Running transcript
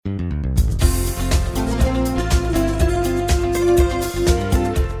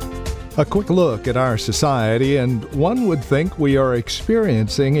A quick look at our society, and one would think we are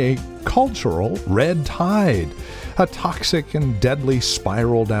experiencing a cultural red tide, a toxic and deadly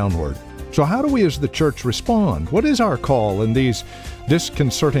spiral downward. So how do we as the church respond? What is our call in these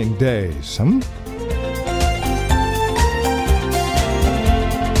disconcerting days?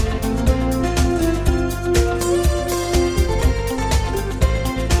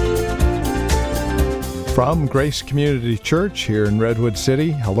 From Grace Community Church here in Redwood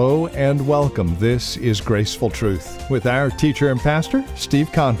City, hello and welcome. This is Graceful Truth with our teacher and pastor,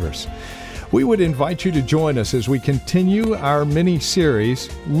 Steve Converse. We would invite you to join us as we continue our mini-series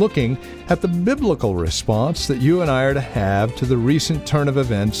looking at the biblical response that you and I are to have to the recent turn of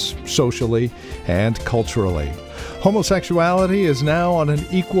events socially and culturally. Homosexuality is now on an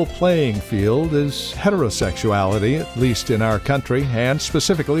equal playing field as heterosexuality, at least in our country, and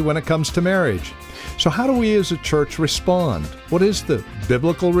specifically when it comes to marriage. So how do we as a church respond? What is the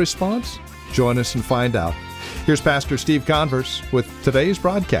biblical response? Join us and find out. Here's Pastor Steve Converse with today's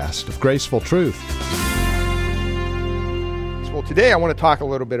broadcast of Graceful Truth. Well, today I want to talk a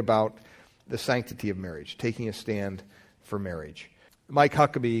little bit about the sanctity of marriage, taking a stand for marriage.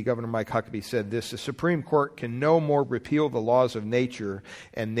 Governor Mike Huckabee said this: the Supreme Court can no more repeal the laws of nature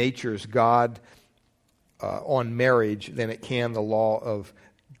and nature's God on marriage than it can the law of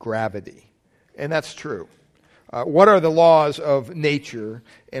gravity. And that's true. What are the laws of nature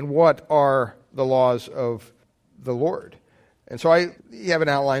and what are the laws of the Lord? And so you have an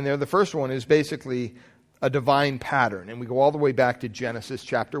outline there. The first one is basically a divine pattern. And we go all the way back to Genesis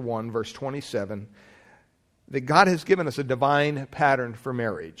chapter 1, verse 27, that God has given us a divine pattern for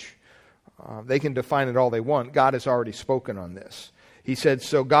marriage. They can define it all they want. God has already spoken on this. He said,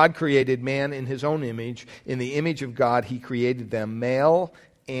 so God created man in his own image. In the image of God, he created them, male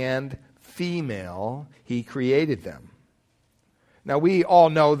and female, he created them. Now, we all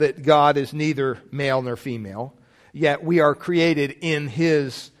know that God is neither male nor female, yet we are created in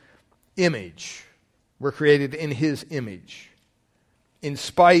his image. We're created in his image, in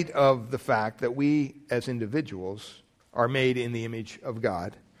spite of the fact that we as individuals are made in the image of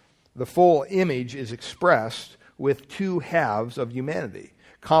God. The full image is expressed with two halves of humanity,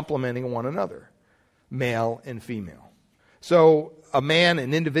 complementing one another, male and female. So a man,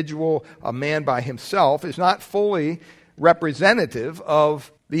 an individual, a man by himself is not fully representative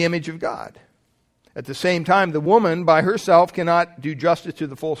of the image of God. At the same time, the woman by herself cannot do justice to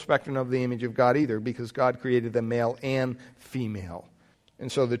the full spectrum of the image of God either, because God created them male and female.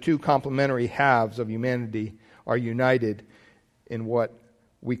 And so the two complementary halves of humanity are united in what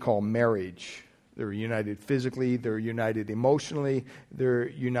we call marriage. They're united physically, they're united emotionally, they're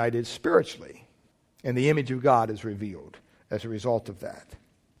united spiritually. And the image of God is revealed as a result of that.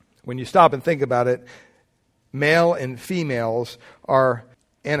 When you stop and think about it, male and females are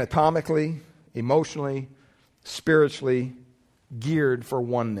anatomically, emotionally, spiritually geared for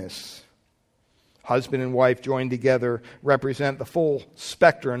oneness. Husband and wife joined together represent the full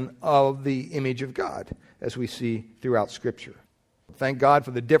spectrum of the image of God, as we see throughout Scripture. Thank God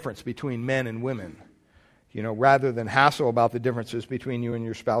for the difference between men and women. Rather than hassle about the differences between you and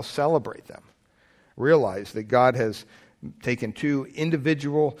your spouse, celebrate them. Realize that God has taken two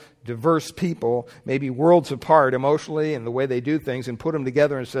individual, diverse people, maybe worlds apart emotionally and the way they do things, and put them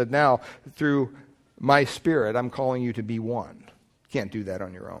together and said, now, through my Spirit, I'm calling you to be one. You can't do that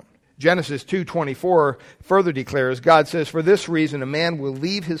on your own. Genesis 2:24 further declares, God says, for this reason a man will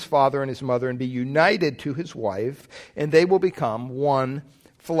leave his father and his mother and be united to his wife, and they will become one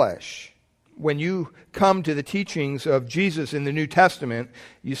flesh. When you come to the teachings of Jesus in the New Testament,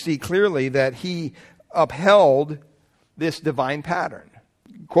 you see clearly that he upheld this divine pattern.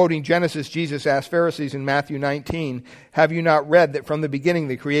 Quoting Genesis, Jesus asked Pharisees in Matthew 19, have you not read that from the beginning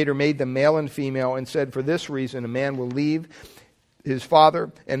the Creator made them male and female and said, for this reason a man will leave his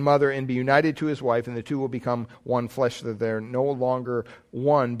father and mother and be united to his wife, and the two will become one flesh, so that they're no longer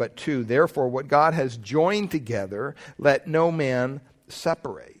one but two. Therefore, what God has joined together, let no man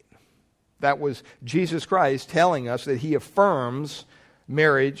separate. That was Jesus Christ telling us that he affirms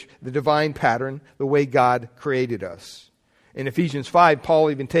marriage, the divine pattern, the way God created us. In Ephesians 5,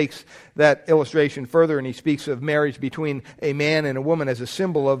 Paul even takes that illustration further, and he speaks of marriage between a man and a woman as a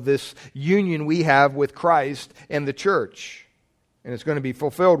symbol of this union we have with Christ and the church. And it's going to be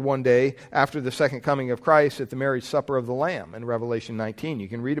fulfilled one day after the second coming of Christ at the marriage supper of the Lamb in Revelation 19. You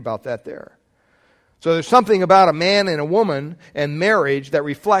can read about that there. So there's something about a man and a woman and marriage that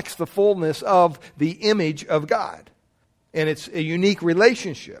reflects the fullness of the image of God. And it's a unique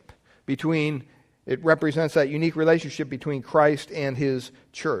relationship it represents that unique relationship between Christ and his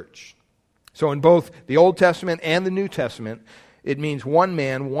church. So in both the Old Testament and the New Testament, It means one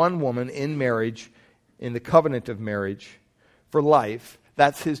man, one woman in marriage, in the covenant of marriage, for life.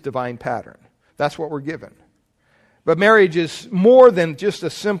 That's his divine pattern. That's what we're given. But marriage is more than just a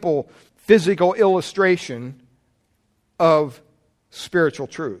simple physical illustration of spiritual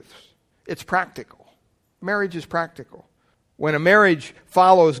truths. It's practical. Marriage is practical. When a marriage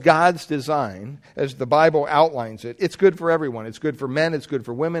follows God's design, as the Bible outlines it, it's good for everyone. It's good for men, it's good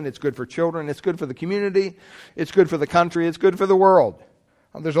for women, it's good for children, it's good for the community, it's good for the country, it's good for the world.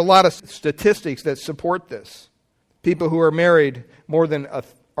 There's a lot of statistics that support this. People who are married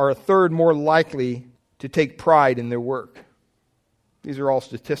are a third more likely to take pride in their work. These are all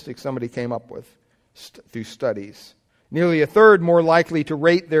statistics somebody came up with through studies. Nearly a third more likely to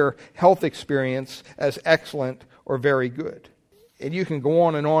rate their health experience as excellent or very good. And you can go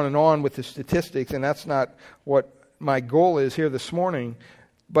on and on and on with the statistics, and that's not what my goal is here this morning.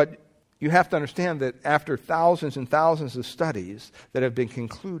 But you have to understand that after thousands and thousands of studies that have been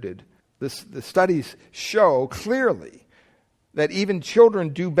concluded, the studies show clearly that even children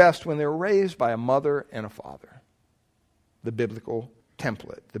do best when they're raised by a mother and a father. The biblical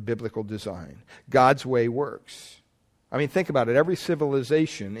template, the biblical design. God's way works. I mean, think about it. Every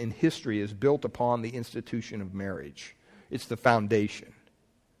civilization in history is built upon the institution of marriage. It's the foundation.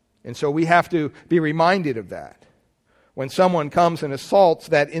 And so we have to be reminded of that. When someone comes and assaults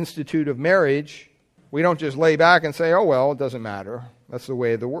that institute of marriage, we don't just lay back and say, oh, well, it doesn't matter. That's the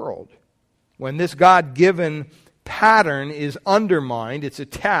way of the world. When this God-given pattern is undermined, it's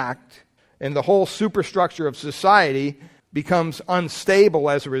attacked, and the whole superstructure of society becomes unstable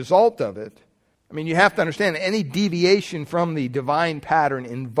as a result of it. I mean, you have to understand, any deviation from the divine pattern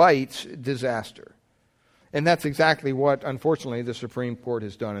invites disaster. And that's exactly what, unfortunately, the Supreme Court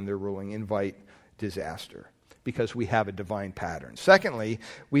has done in their ruling, invite disaster, because we have a divine pattern. Secondly,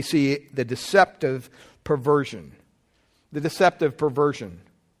 we see the deceptive perversion. The deceptive perversion.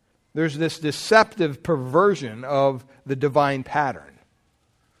 There's this deceptive perversion of the divine pattern.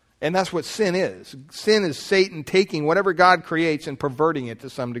 And that's what sin is. Sin is Satan taking whatever God creates and perverting it to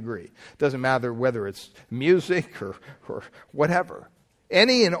some degree. Doesn't matter whether it's music or whatever.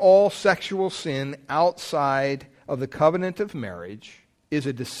 Any and all sexual sin outside of the covenant of marriage is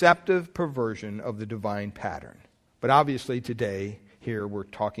a deceptive perversion of the divine pattern. But obviously today, here we're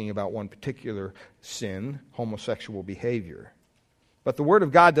talking about one particular sin, homosexual behavior. But the Word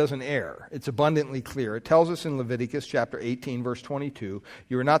of God doesn't err. It's abundantly clear. It tells us in Leviticus chapter 18, verse 22,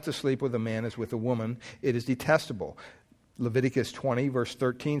 you are not to sleep with a man as with a woman. It is detestable. Leviticus 20, verse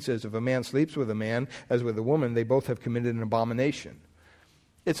 13 says, if a man sleeps with a man as with a woman, they both have committed an abomination.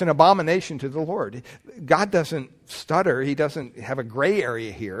 It's an abomination to the Lord. God doesn't stutter. He doesn't have a gray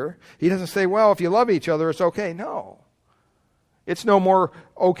area here. He doesn't say, well, if you love each other, it's okay. No. It's no more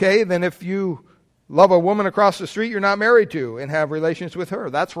okay than if you love a woman across the street you're not married to and have relations with her.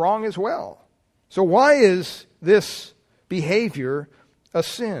 That's wrong as well. So why is this behavior a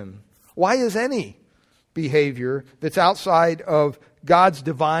sin? Why is any behavior that's outside of God's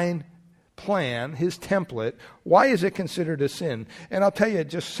divine plan, His template, why is it considered a sin? And I'll tell you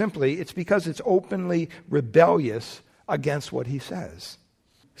just simply, it's because it's openly rebellious against what He says.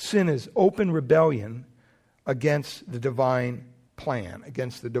 Sin is open rebellion against the divine plan,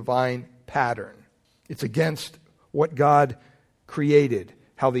 against the divine pattern. It's against what God created,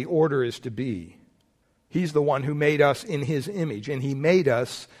 how the order is to be. He's the one who made us in His image, and He made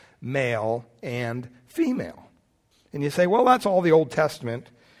us male and female. And you say, well, that's all the Old Testament.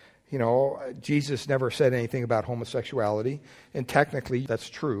 You know, Jesus never said anything about homosexuality, and technically that's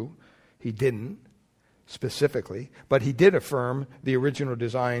true. He didn't specifically, but He did affirm the original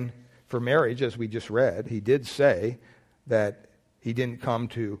design for marriage, as we just read. He did say that He didn't come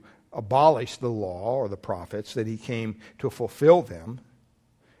to abolish the law or the prophets, that He came to fulfill them.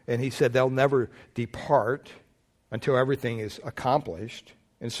 And He said they'll never depart until everything is accomplished.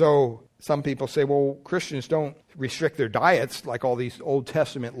 And so some people say, well, Christians don't restrict their diets like all these Old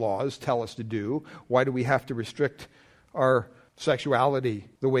Testament laws tell us to do. Why do we have to restrict our sexuality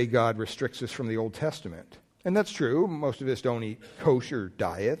the way God restricts us from the Old Testament? And that's true. Most of us don't eat kosher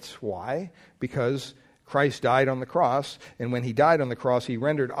diets. Why? Because Christ died on the cross, and when He died on the cross, He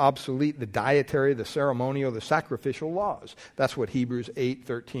rendered obsolete the dietary, the ceremonial, the sacrificial laws. That's what Hebrews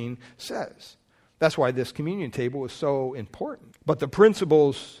 8:13 says. That's why this communion table is so important. But the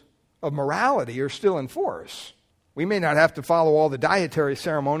principles of morality are still in force. We may not have to follow all the dietary,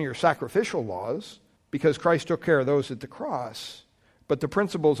 ceremonial, or sacrificial laws, because Christ took care of those at the cross. But the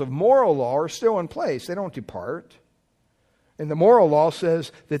principles of moral law are still in place. They don't depart. And the moral law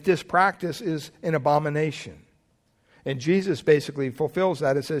says that this practice is an abomination. And Jesus basically fulfills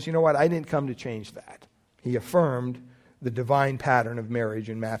that. It says, you know what, I didn't come to change that. He affirmed the divine pattern of marriage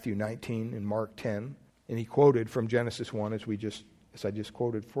in Matthew 19 and Mark 10. And he quoted from Genesis 1 as I just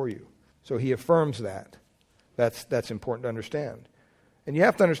quoted for you. So he affirms that. That's important to understand. And you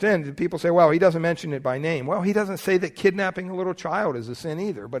have to understand that people say, well, he doesn't mention it by name. Well, he doesn't say that kidnapping a little child is a sin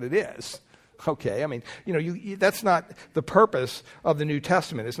either, but it is. Okay, I mean, that's not the purpose of the New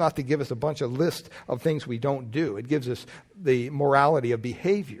Testament. It's not to give us a bunch of list of things we don't do. It gives us the morality of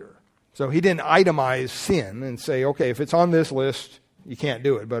behavior. So he didn't itemize sin and say, okay, if it's on this list, you can't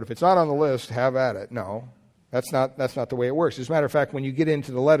do it. But if it's not on the list, have at it. No, that's not the way it works. As a matter of fact, when you get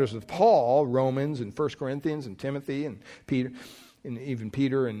into the letters of Paul, Romans and 1 Corinthians and Timothy and Peter, and even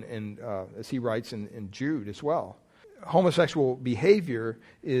Peter and as he writes in Jude as well, homosexual behavior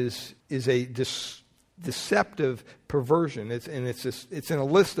is a deceptive perversion. It's in a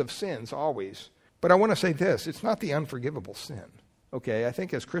list of sins always. But I want to say this: it's not the unforgivable sin. Okay, I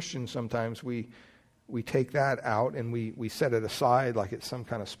think as Christians sometimes we take that out and we set it aside like it's some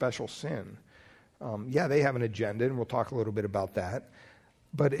kind of special sin. They have an agenda, and we'll talk a little bit about that.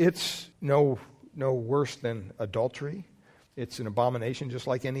 But it's no worse than adultery. It's an abomination just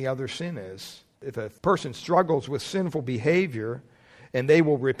like any other sin is. If a person struggles with sinful behavior and they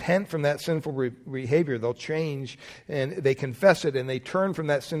will repent from that sinful behavior, they'll change and they confess it and they turn from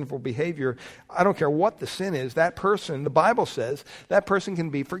that sinful behavior, I don't care what the sin is, that person, the Bible says, that person can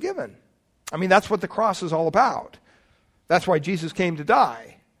be forgiven. I mean, that's what the cross is all about. That's why Jesus came to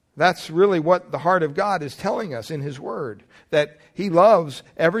die. That's really what the heart of God is telling us in His Word, that He loves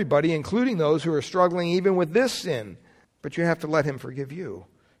everybody, including those who are struggling even with this sin. But you have to let Him forgive you.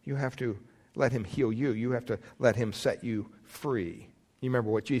 You have to let Him heal you. You have to let Him set you free. You remember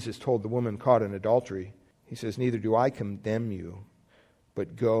what Jesus told the woman caught in adultery. He says, neither do I condemn you,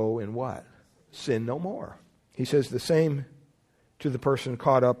 but go and what? Sin no more. He says the same to the person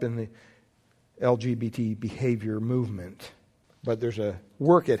caught up in the LGBT behavior movement. But there's a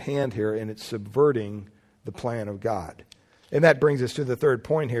work at hand here, and it's subverting the plan of God. And that brings us to the third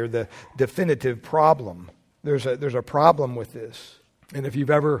point here, the definitive problem. There's a problem with this. And if you've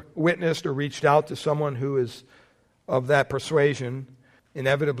ever witnessed or reached out to someone who is of that persuasion,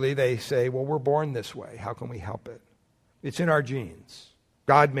 inevitably they say, well, we're born this way. How can we help it? It's in our genes.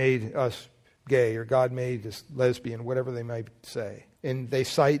 God made us gay, or God made us lesbian, whatever they might say. And they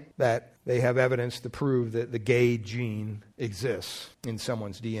cite that they have evidence to prove that the gay gene exists in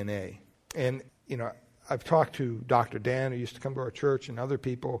someone's DNA. And, I've talked to Dr. Dan, who used to come to our church, and other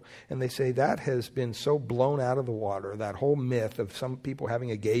people, and they say that has been so blown out of the water, that whole myth of some people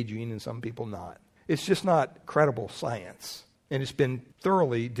having a gay gene and some people not. It's just not credible science, and it's been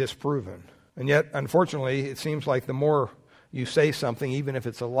thoroughly disproven. And yet, unfortunately, it seems like the more you say something, even if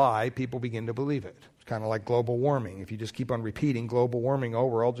it's a lie, people begin to believe it. It's kind of like global warming. If you just keep on repeating global warming,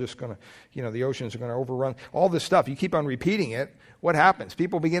 we're all just going to, the oceans are going to overrun. All this stuff, you keep on repeating it, what happens?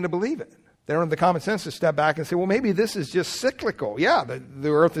 People begin to believe it. They don't have the common sense to step back and say, well, maybe this is just cyclical. Yeah,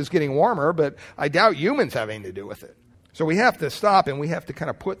 the earth is getting warmer, but I doubt humans have anything to do with it. So we have to stop and we have to kind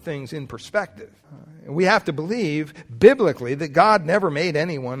of put things in perspective. And we have to believe biblically that God never made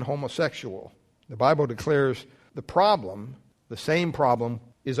anyone homosexual. The Bible declares the same problem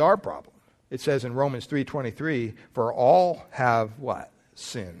is our problem. It says in Romans 3:23, for all have what?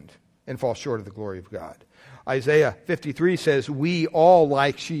 Sinned and fall short of the glory of God. Isaiah 53 says, we all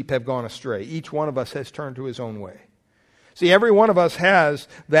like sheep have gone astray. Each one of us has turned to his own way. See, every one of us has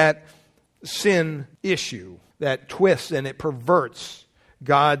that sin issue that twists and it perverts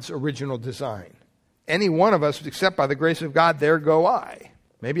God's original design. Any one of us, except by the grace of God, there go I.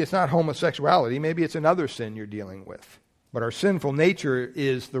 Maybe it's not homosexuality. Maybe it's another sin you're dealing with. But our sinful nature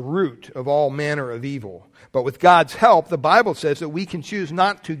is the root of all manner of evil. But with God's help, the Bible says that we can choose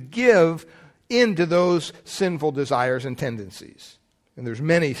not to give into those sinful desires and tendencies. And there's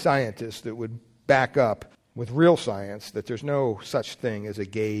many scientists that would back up with real science that there's no such thing as a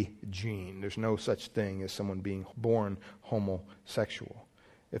gay gene. There's no such thing as someone being born homosexual.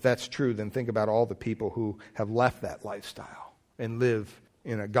 If that's true, then think about all the people who have left that lifestyle and live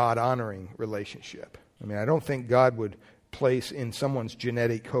in a God-honoring relationship. I mean, I don't think God would place in someone's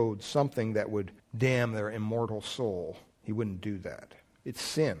genetic code something that would damn their immortal soul. He wouldn't do that. It's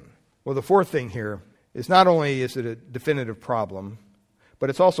sin. Well, the fourth thing here is not only is it a definitive problem,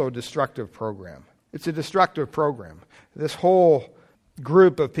 but it's also a destructive program. It's a destructive program. This whole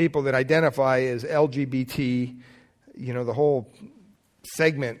group of people that identify as LGBT, the whole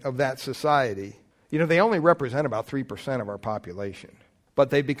segment of that society, they only represent about 3% of our population. But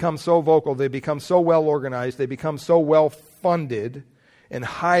they become so vocal, they become so well organized, they become so well funded and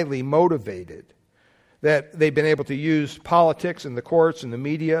highly motivated that they've been able to use politics and the courts and the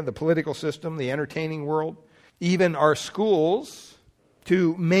media, the political system, the entertaining world, even our schools,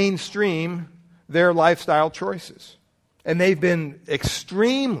 to mainstream their lifestyle choices. And they've been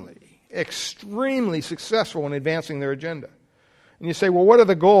extremely successful in advancing their agenda. And you say, well, what are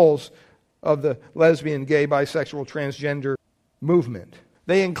the goals of the lesbian, gay, bisexual, transgender movement?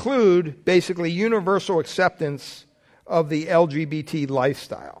 They include basically universal acceptance of the LGBT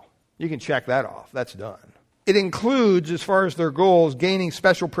lifestyle. You can check that off. That's done. It includes, as far as their goals, gaining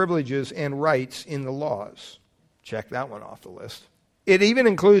special privileges and rights in the laws. Check that one off the list. It even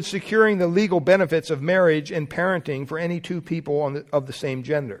includes securing the legal benefits of marriage and parenting for any two people of the same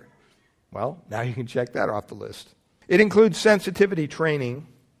gender. Well, now you can check that off the list. It includes sensitivity training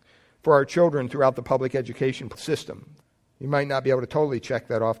for our children throughout the public education system. You might not be able to totally check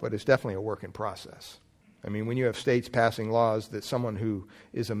that off, but it's definitely a work in process. I mean, when you have states passing laws that someone who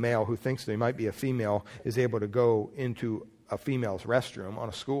is a male who thinks they might be a female is able to go into a female's restroom on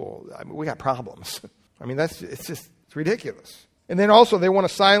a school, I mean, we got problems. I mean, it's ridiculous. And then also they want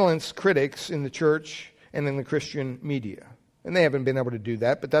to silence critics in the church and in the Christian media. And they haven't been able to do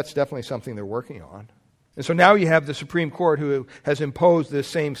that, but that's definitely something they're working on. And so now you have the Supreme Court who has imposed this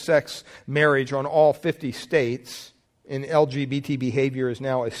same-sex marriage on all 50 states, and LGBT behavior is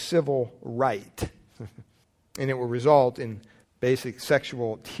now a civil right. And it will result in basic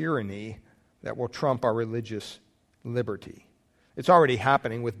sexual tyranny that will trump our religious liberty. It's already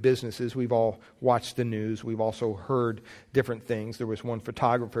happening with businesses. We've all watched the news. We've also heard different things. There was one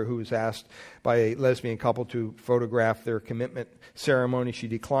photographer who was asked by a lesbian couple to photograph their commitment ceremony. She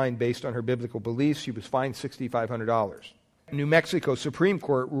declined based on her biblical beliefs. She was fined $6,500. New Mexico Supreme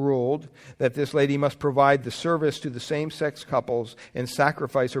Court ruled that this lady must provide the service to the same-sex couples and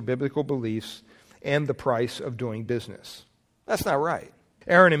sacrifice her biblical beliefs and the price of doing business. That's not right.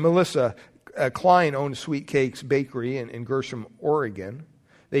 Aaron and Melissa Klein owned Sweet Cakes Bakery in Gershom, Oregon.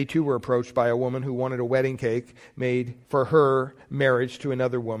 They too were approached by a woman who wanted a wedding cake made for her marriage to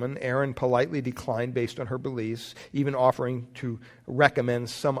another woman. Aaron politely declined based on her beliefs, even offering to recommend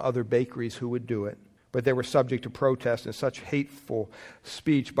some other bakeries who would do it. But they were subject to protest and such hateful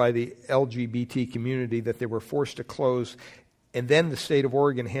speech by the LGBT community that they were forced to close. And then the state of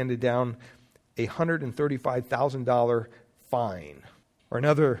Oregon handed down a $135,000 fine. Or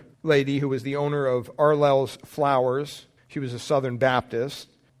another lady who was the owner of Arlell's Flowers. She was a Southern Baptist.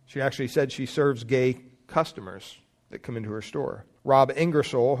 She actually said she serves gay customers that come into her store. Rob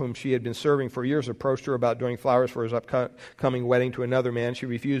Ingersoll, whom she had been serving for years, approached her about doing flowers for his upcoming wedding to another man. She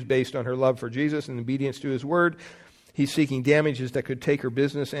refused based on her love for Jesus and obedience to his word. He's seeking damages that could take her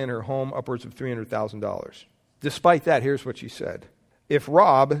business and her home upwards of $300,000. Despite that, here's what she said. If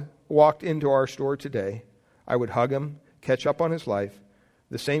Rob walked into our store today, I would hug him, catch up on his life.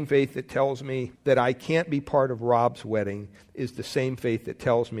 The same faith that tells me that I can't be part of Rob's wedding is the same faith that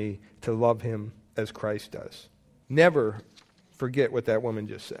tells me to love him as Christ does. Never forget what that woman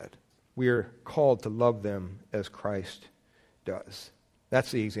just said. We are called to love them as Christ does.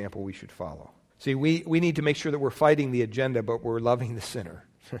 That's the example we should follow. See, we need to make sure that we're fighting the agenda, but we're loving the sinner.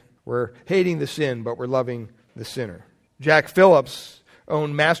 We're hating the sin, but we're loving the sinner. Jack Phillips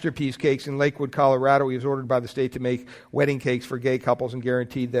owned Masterpiece Cakes in Lakewood, Colorado. He was ordered by the state to make wedding cakes for gay couples and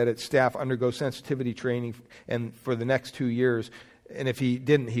guaranteed that its staff undergo sensitivity training and for the next 2 years. And if he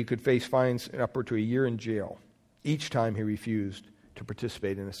didn't, he could face fines and upward to a year in jail each time he refused to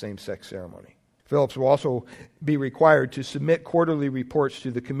participate in a same-sex ceremony. Phillips will also be required to submit quarterly reports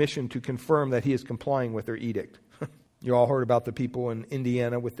to the commission to confirm that he is complying with their edict. You all heard about the people in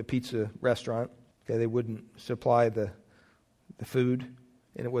Indiana with the pizza restaurant. Okay, they wouldn't supply the food,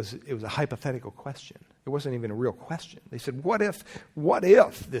 and it was a hypothetical question. It wasn't even a real question. They said, what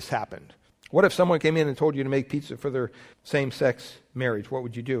if this happened? What if someone came in and told you to make pizza for their same-sex marriage? What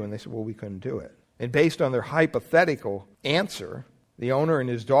would you do? And they said, well, we couldn't do it. And based on their hypothetical answer, the owner and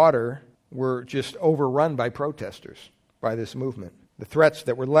his daughter were just overrun by protesters, by this movement. The threats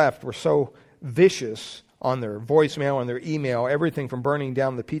that were left were so vicious on their voicemail, on their email, everything from burning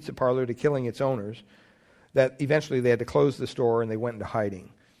down the pizza parlor to killing its owners, that eventually they had to close the store and they went into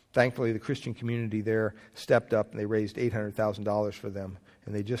hiding. Thankfully, the Christian community there stepped up and they raised $800,000 for them,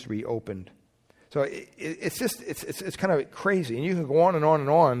 and they just reopened. So it's kind of crazy, and you can go on and on and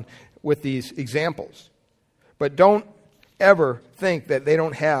on with these examples. But don't ever think that they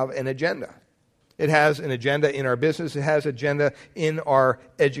don't have an agenda. It has an agenda in our business. It has an agenda in our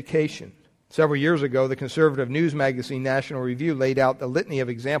education. Several years ago, the conservative news magazine National Review laid out the litany of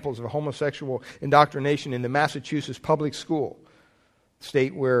examples of homosexual indoctrination in the Massachusetts public school,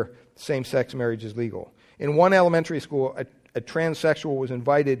 state where same-sex marriage is legal. In one elementary school, a transsexual was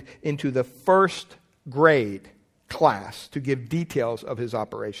invited into the first grade class to give details of his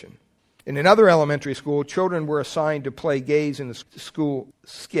operation. In another elementary school, children were assigned to play gays in the school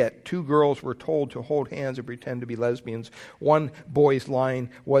skit. 2 girls were told to hold hands and pretend to be lesbians. One boy's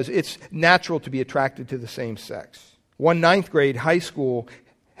line was, "It's natural to be attracted to the same sex." One 9th grade high school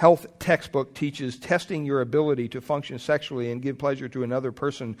health textbook teaches testing your ability to function sexually and give pleasure to another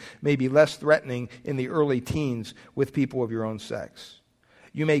person may be less threatening in the early teens with people of your own sex.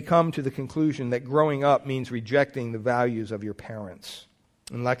 You may come to the conclusion that growing up means rejecting the values of your parents.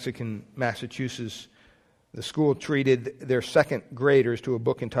 In Lexington, Massachusetts, the school treated their 2nd graders to a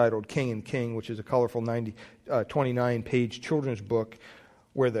book entitled King and King, which is a colorful 29-page children's book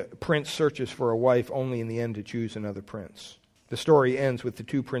where the prince searches for a wife only in the end to choose another prince. The story ends with the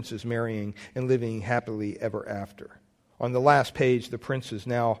 2 princes marrying and living happily ever after. On the last page, the princes,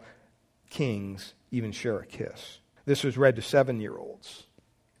 now kings, even share a kiss. This was read to 7-year-olds.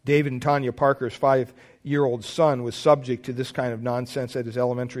 David and Tanya Parker's 5-year-old son was subject to this kind of nonsense at his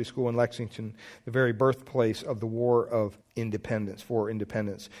elementary school in Lexington, the very birthplace of the War of Independence, for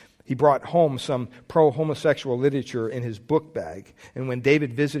independence. He brought home some pro-homosexual literature in his book bag, and when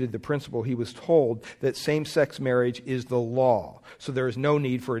David visited the principal, he was told that same-sex marriage is the law, so there is no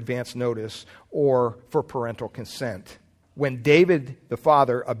need for advance notice or for parental consent. When David, the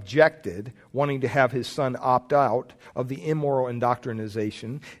father, objected, wanting to have his son opt out of the immoral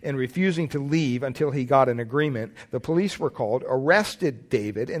indoctrination and refusing to leave until he got an agreement, the police were called, arrested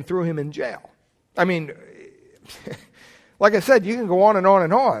David, and threw him in jail. I mean, like I said, you can go on and on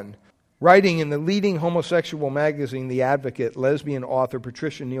and on. Writing in the leading homosexual magazine, The Advocate, lesbian author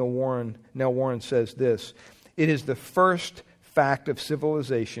Patricia Nell Warren says this, "It is the first fact of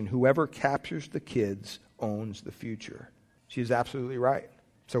civilization. Whoever captures the kids owns the future." She's absolutely right.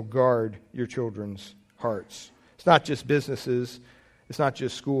 So guard your children's hearts. It's not just businesses, it's not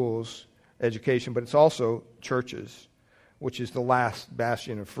just schools, education, but it's also churches, which is the last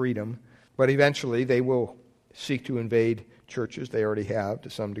bastion of freedom. But eventually they will seek to invade churches. They already have to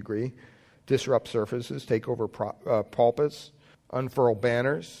some degree. Disrupt services, take over pulpits, unfurl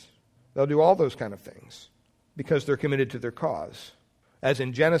banners. They'll do all those kind of things because they're committed to their cause. As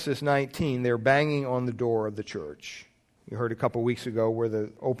in Genesis 19, they're banging on the door of the church. You heard a couple weeks ago where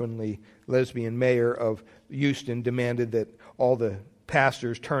the openly lesbian mayor of Houston demanded that all the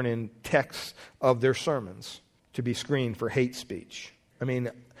pastors turn in texts of their sermons to be screened for hate speech. I mean,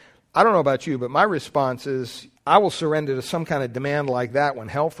 I don't know about you, but my response is I will surrender to some kind of demand like that when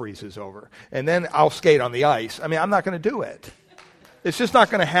hell freezes over. And then I'll skate on the ice. I mean, I'm not going to do it. It's just not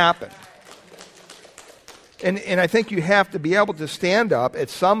going to happen. And I think you have to be able to stand up at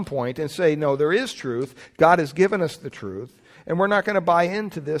some point and say, no, there is truth. God has given us the truth. And we're not going to buy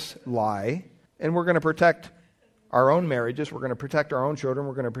into this lie. And we're going to protect our own marriages. We're going to protect our own children.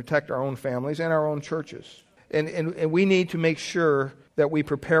 We're going to protect our own families and our own churches. And we need to make sure that we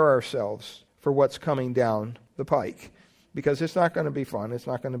prepare ourselves for what's coming down the pike. Because it's not going to be fun. It's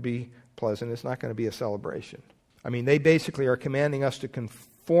not going to be pleasant. It's not going to be a celebration. I mean, they basically are commanding us to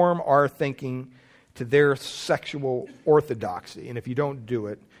conform our thinking to their sexual orthodoxy. And if you don't do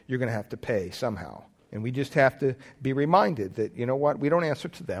it, you're going to have to pay somehow. And we just have to be reminded that, you know what, we don't answer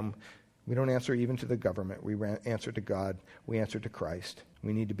to them. We don't answer even to the government. We answer to God. We answer to Christ.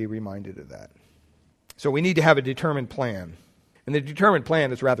 We need to be reminded of that. So we need to have a determined plan. And the determined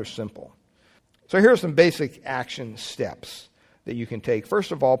plan is rather simple. So here are some basic action steps that you can take.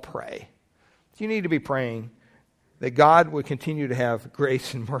 First of all, pray. You need to be praying that God would continue to have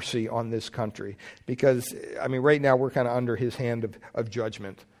grace and mercy on this country. Because, I mean, right now we're kind of under his hand of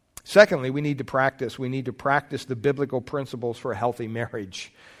judgment. Secondly, we need to practice. We need to practice the biblical principles for a healthy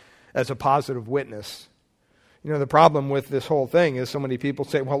marriage as a positive witness. You know, the problem with this whole thing is so many people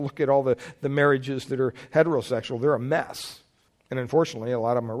say, well, look at all the marriages that are heterosexual. They're a mess. And unfortunately, a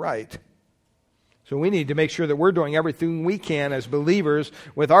lot of them are right. So we need to make sure that we're doing everything we can as believers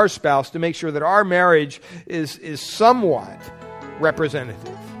with our spouse to make sure that our marriage is somewhat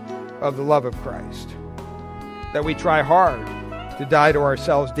representative of the love of Christ. That we try hard to die to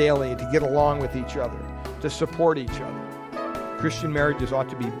ourselves daily and to get along with each other, to support each other. Christian marriages ought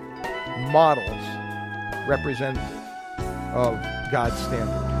to be models representative of God's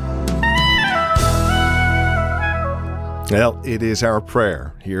standard. Well, it is our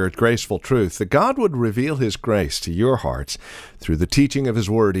prayer here at Graceful Truth that God would reveal His grace to your hearts through the teaching of His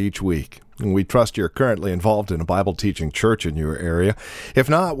Word each week. And we trust you're currently involved in a Bible teaching church in your area. If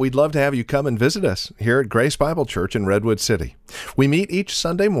not, we'd love to have you come and visit us here at Grace Bible Church in Redwood City. We meet each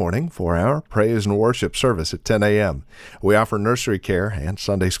Sunday morning for our praise and worship service at 10 a.m. We offer nursery care and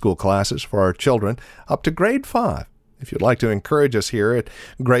Sunday school classes for our children up to grade 5. If you'd like to encourage us here at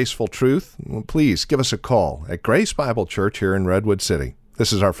Graceful Truth, please give us a call at Grace Bible Church here in Redwood City.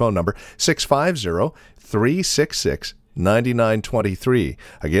 This is our phone number, 650-366-9923.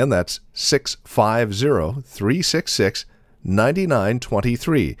 Again, that's 650-366-9923.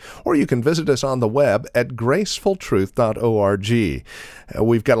 9923, or you can visit us on the web at gracefultruth.org.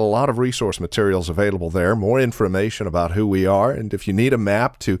 We've got a lot of resource materials available there, more information about who we are, and if you need a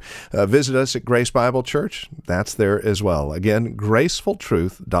map to visit us at Grace Bible Church, that's there as well. Again,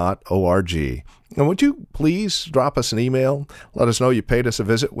 gracefultruth.org. And would you please drop us an email? Let us know you paid us a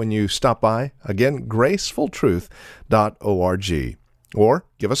visit when you stop by. Again, gracefultruth.org. Or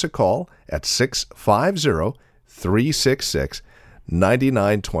give us a call at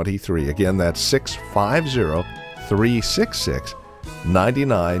 650-366-9923. Again, that's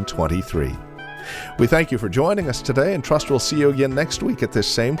 650-366-9923. We thank you for joining us today and trust we'll see you again next week at this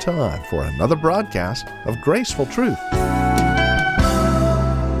same time for another broadcast of Graceful Truth.